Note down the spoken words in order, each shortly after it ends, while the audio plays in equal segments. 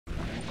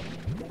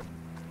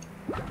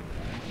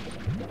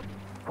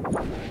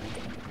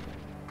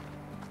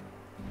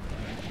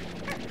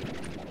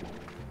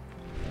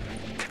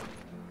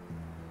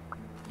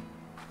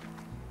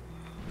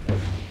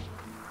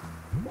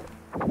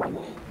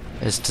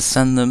Is to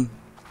send them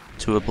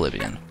to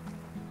oblivion.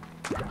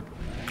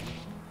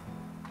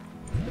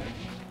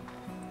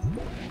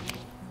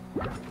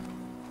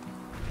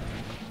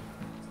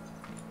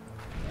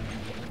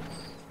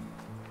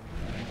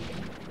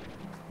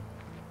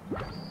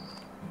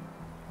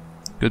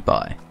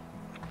 Goodbye.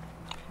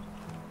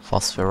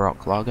 Phosphor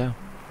rock lager.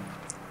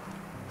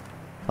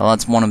 Well,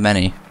 that's one of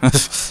many.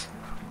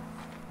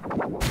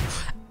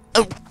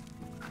 Oh!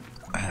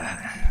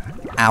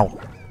 Ow.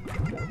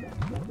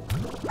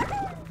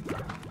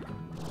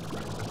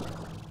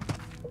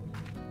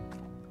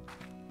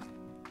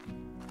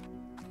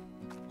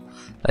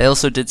 They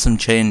also did some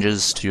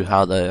changes to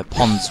how the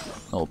ponds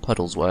or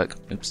puddles work.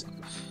 Oops.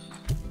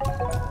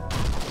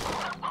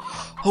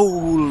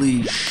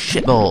 Holy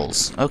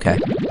shitballs. Okay.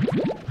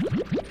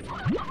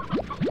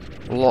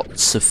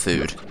 Lots of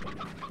food.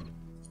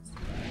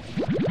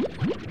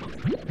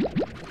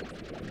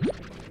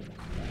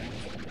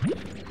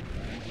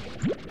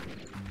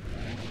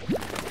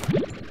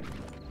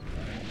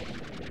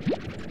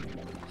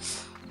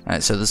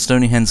 Alright, so the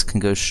stony hens can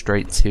go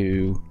straight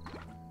to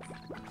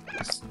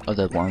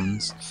other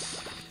ones.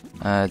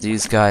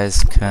 These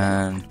guys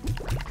can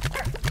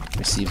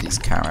receive these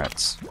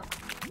carrots.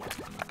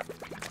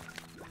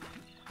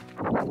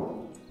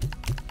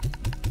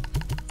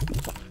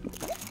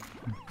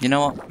 You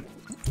know what?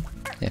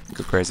 Yeah,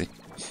 go crazy.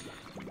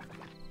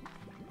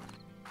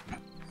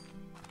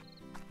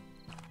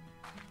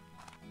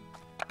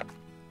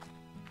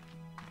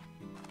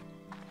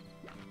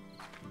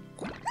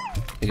 Here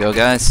you go,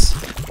 guys.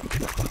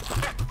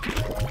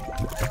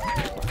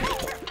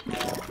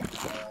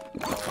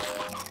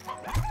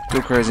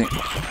 Go crazy.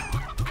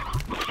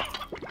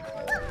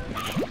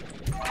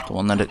 The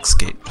one that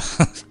escaped.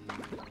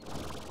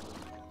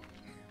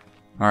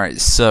 Alright,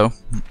 so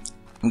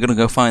I'm gonna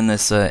go find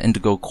this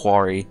Indigo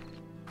Quarry.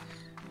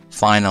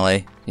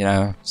 Finally, you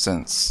know,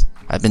 since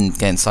I've been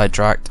getting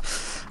sidetracked,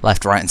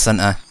 left, right, and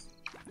center.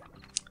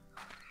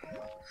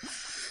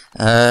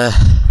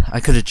 I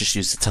could have just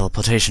used the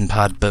teleportation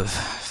pad, but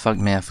fuck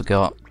me, I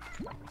forgot.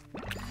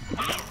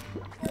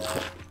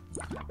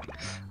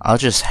 I'll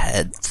just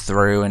head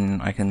through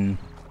and I can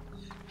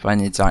find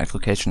the exact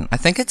location. I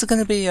think it's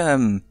gonna be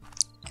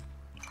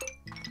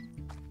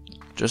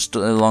just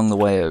along the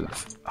way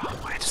of. Oh,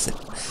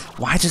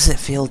 why does it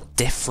feel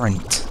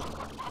different?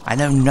 I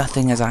know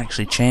nothing has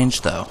actually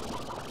changed though.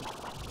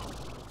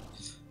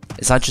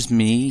 Is that just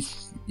me,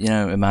 you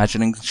know,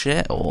 imagining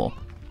shit, or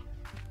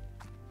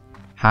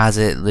has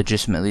it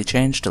legitimately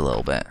changed a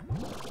little bit?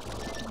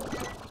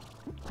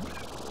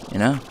 You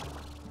know?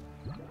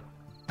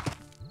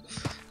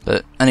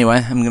 But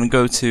anyway, I'm gonna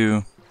go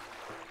to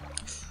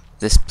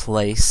this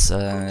place.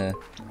 I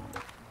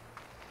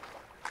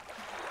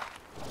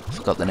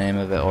forgot the name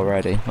of it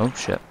already. Oh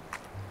shit.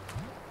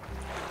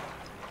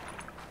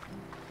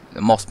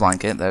 The moss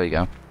blanket, there we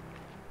go.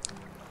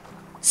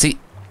 See,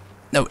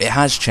 no, it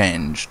has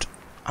changed.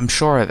 I'm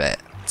sure of it.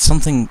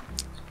 Something.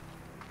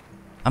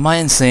 Am I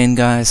insane,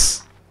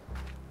 guys?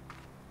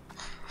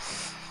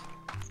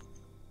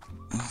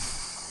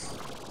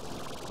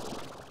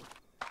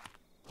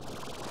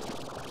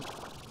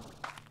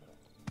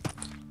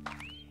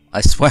 I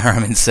swear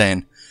I'm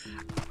insane.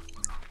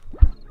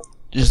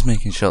 Just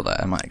making sure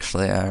that I'm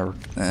actually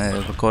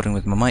recording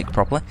with my mic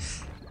properly,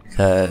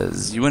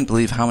 because you wouldn't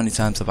believe how many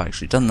times I've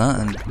actually done that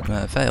and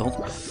failed.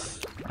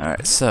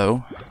 Alright,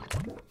 so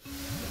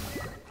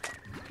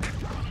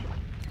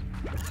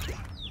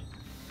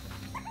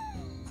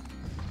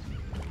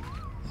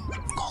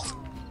gold.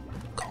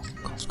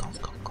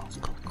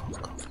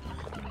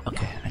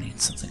 Okay, I need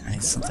something. No,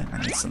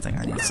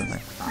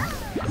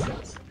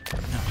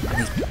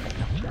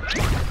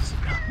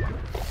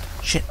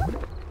 shit.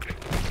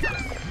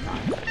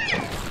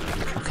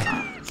 Okay,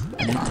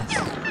 I need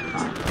this.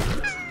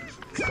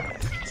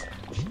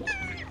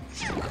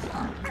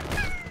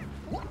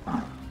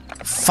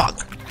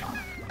 Fuck!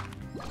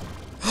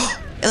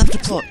 I left a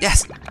plot,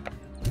 yes!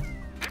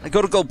 I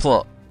got a gold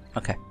plot!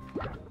 Okay.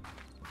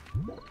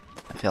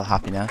 I feel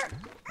happy now.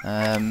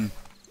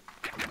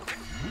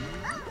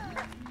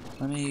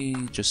 Let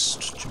me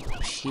just jump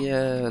up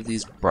here.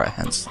 These bright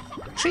hands.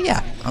 Actually,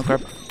 yeah, I'll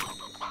grab.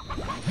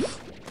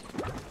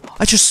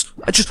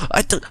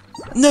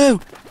 No!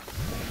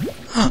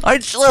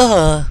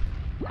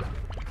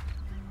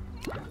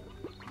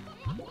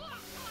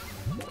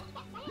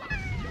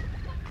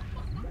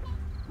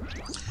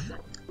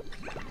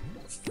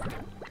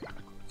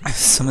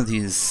 Some of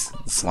these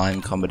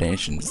slime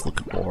combinations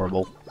look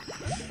adorable.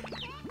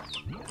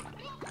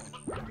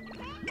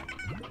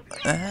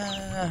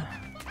 I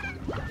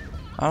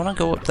wanna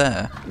go up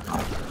there.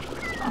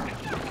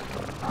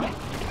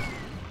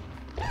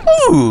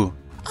 Ooh!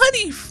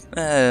 Honey!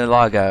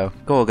 Largo.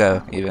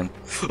 Gorgo, even.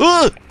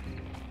 Ugh!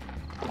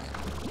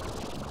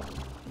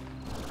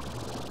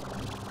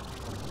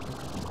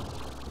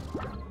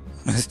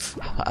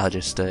 I'll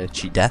just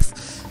cheat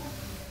death.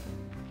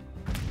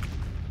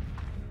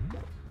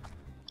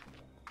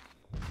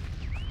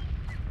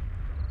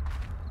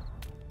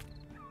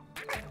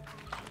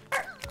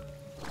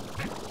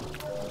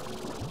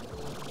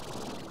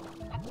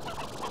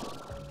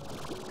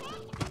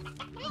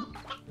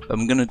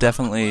 I'm gonna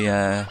definitely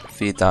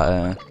feed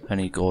that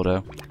honey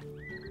Gordo.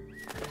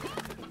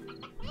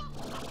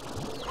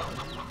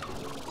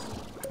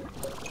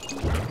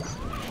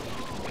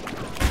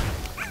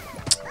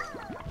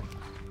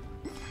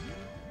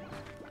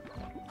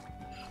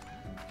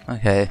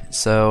 Okay,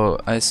 so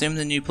I assume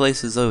the new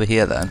place is over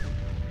here then.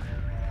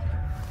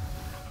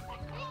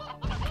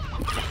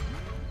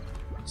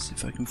 See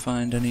if I can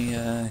find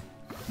any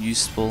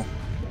useful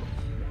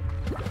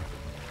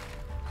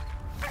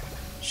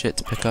shit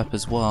to pick up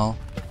as well.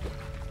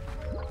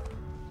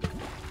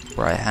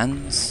 Bright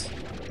hands.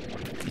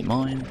 You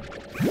mine.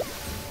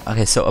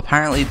 Okay, so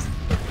apparently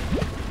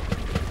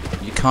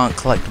you can't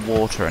collect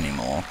water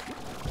anymore.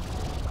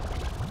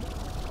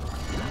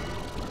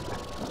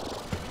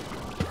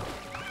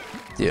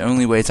 The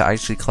only way to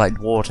actually collect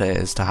water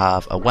is to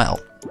have a well.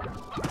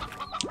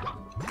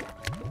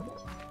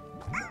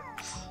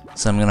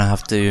 So I'm gonna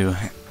have to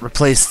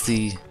replace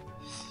the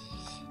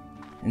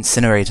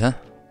incinerator.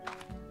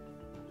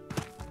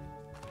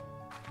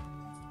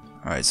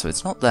 Alright, so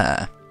it's not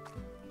there.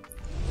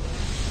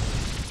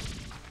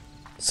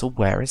 So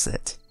where is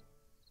it?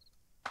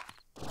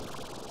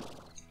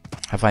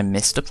 Have I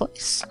missed a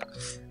place?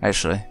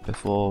 Actually,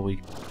 before we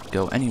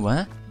go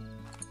anywhere.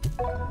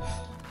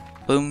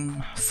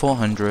 Boom,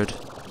 400.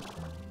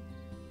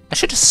 I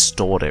should have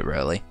stored it,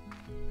 really.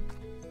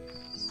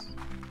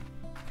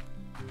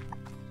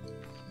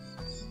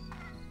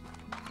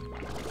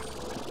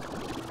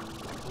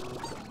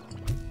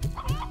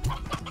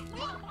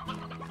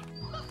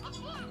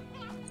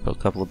 Put a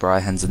couple of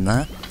briar hens in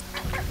there.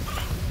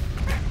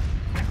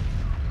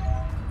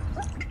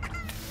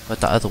 Where'd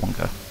that other one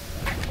go?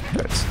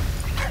 There it is.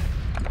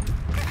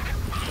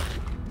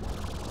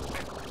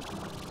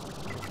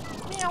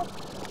 Meow.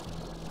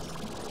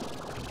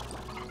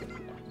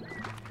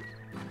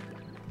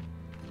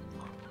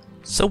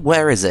 So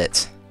where is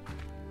it?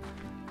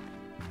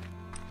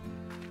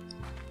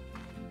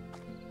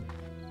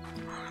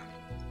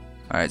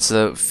 Alright,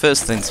 so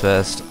first things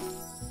first.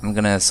 I'm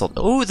gonna sort.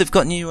 Oh, they've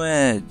got new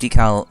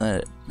decal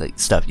like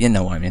stuff. You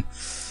know what I mean.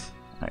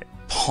 Right.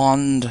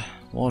 Pond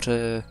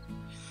water.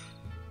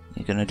 What are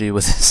you gonna do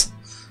with this?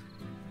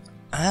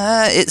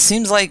 It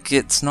seems like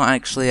it's not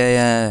actually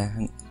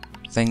a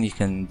thing you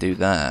can do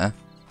there.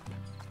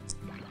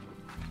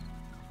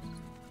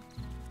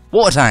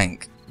 Water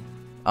tank.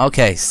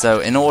 Okay,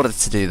 so in order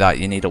to do that,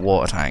 you need a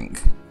water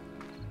tank.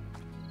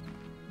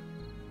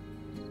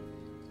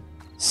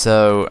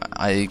 So,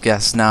 I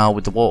guess now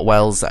with the water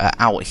wells that are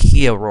out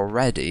here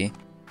already,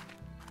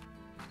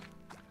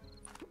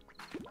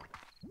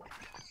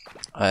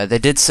 they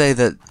did say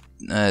that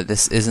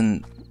this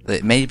isn't,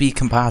 it may be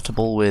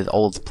compatible with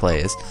old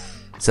players.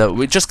 So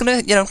we're just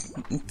gonna, you know,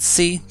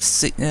 see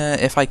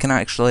if I can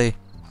actually,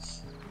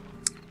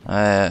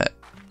 there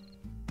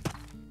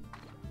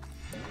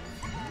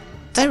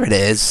it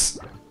is.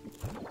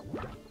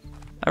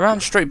 I ran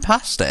straight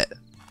past it.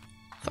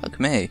 Fuck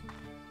me.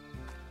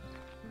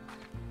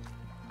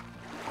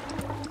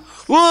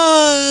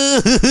 Whoa!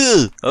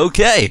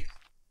 Okay.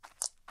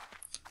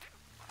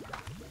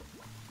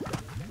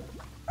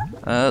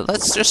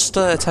 Let's just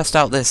test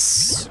out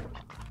this.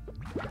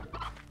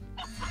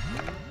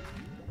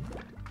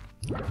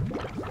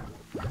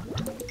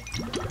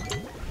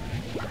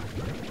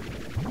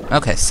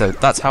 Okay, so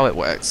that's how it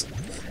works.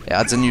 It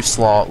adds a new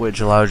slot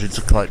which allows you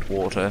to collect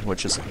water,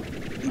 which is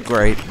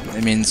great.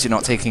 It means you're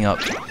not taking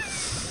up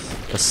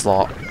a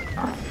slot.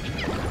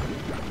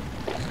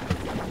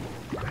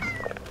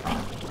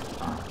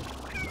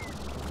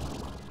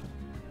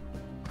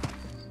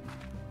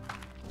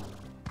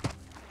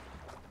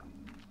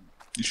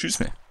 Excuse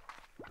me.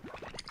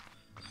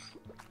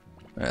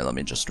 Alright, let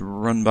me just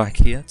run back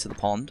here to the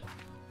pond.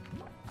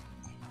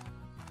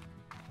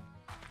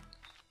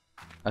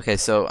 Okay,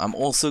 so I'm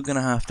also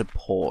gonna have to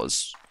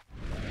pause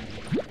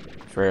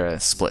for a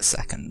split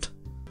second.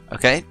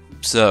 Okay,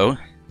 so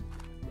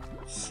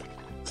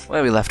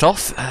where we left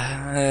off,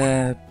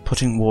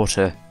 putting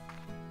water.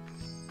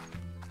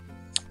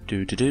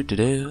 Do do do do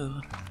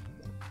do.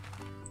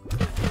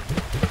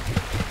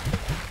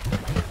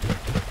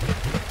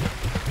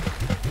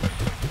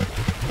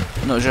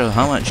 Not sure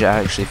how much it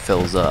actually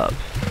fills up.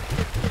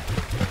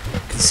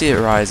 You can see it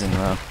rising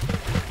though.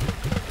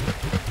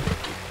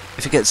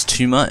 If it gets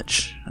too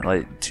much,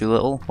 like too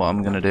little, what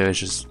I'm gonna do is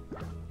just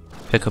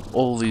pick up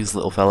all these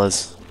little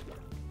fellas.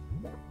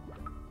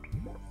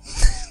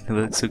 They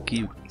look so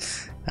cute.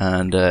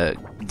 And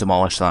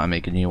demolish that and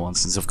make a new one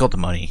since I've got the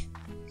money.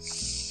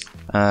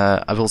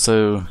 I've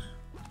also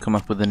come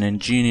up with an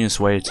ingenious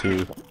way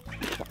to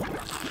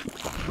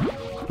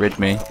rid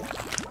me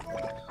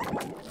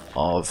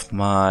of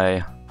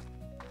my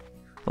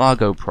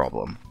Largo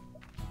problem.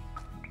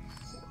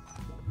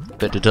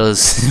 But it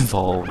does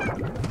involve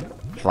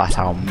flat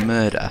out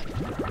murder.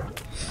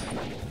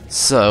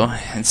 So,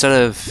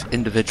 instead of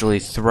individually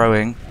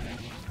throwing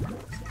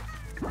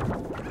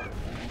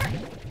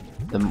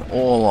them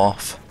all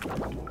off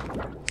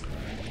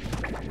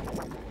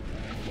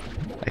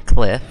a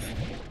cliff,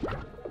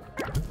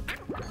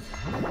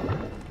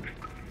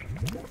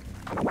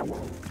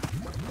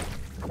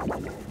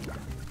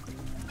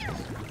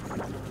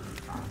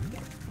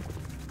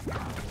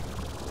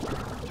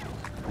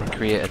 I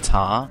create a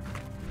tar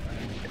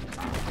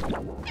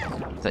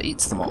that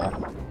eats them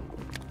all.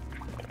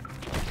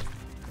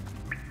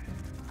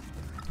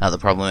 Now the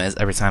problem is,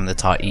 every time the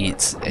tar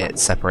eats, it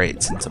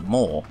separates into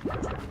more.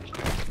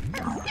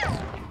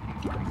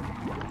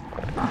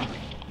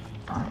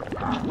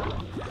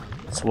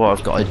 So what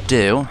I've got to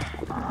do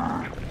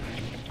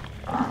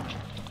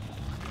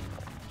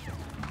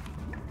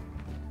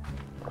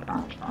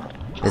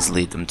is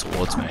lead them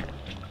towards me.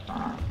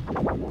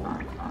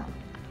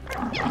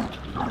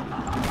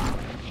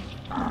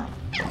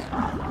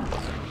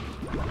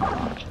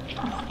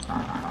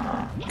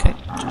 Okay,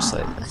 just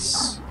like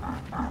this.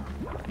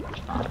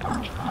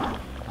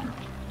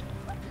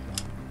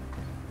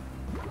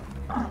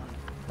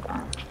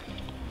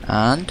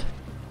 And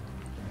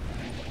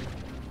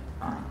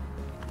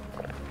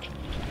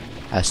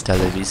hasta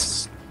la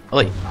vista.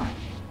 Oi!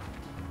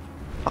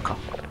 Fuck off.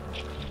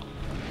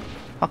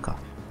 Fuck off.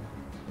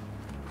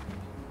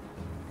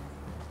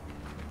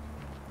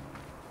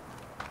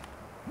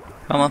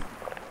 Come on.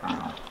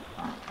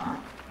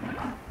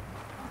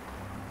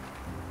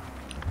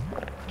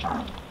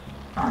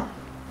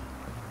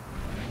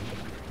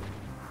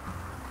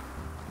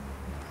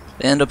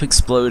 They end up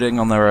exploding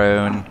on their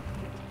own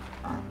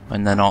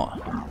when they're not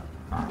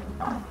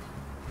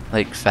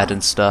like fed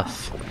and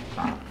stuff,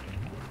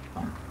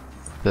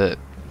 but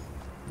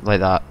like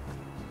that.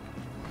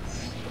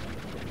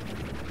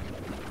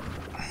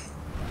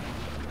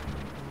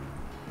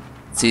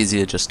 It's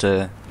easier just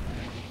to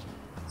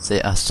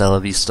say hasta la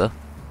vista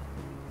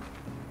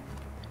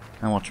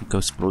and watch them go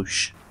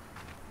sploosh.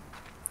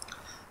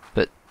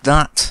 But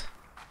that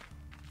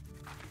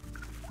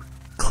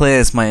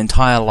clears my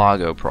entire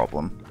Largo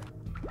problem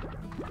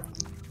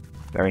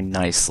very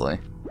nicely.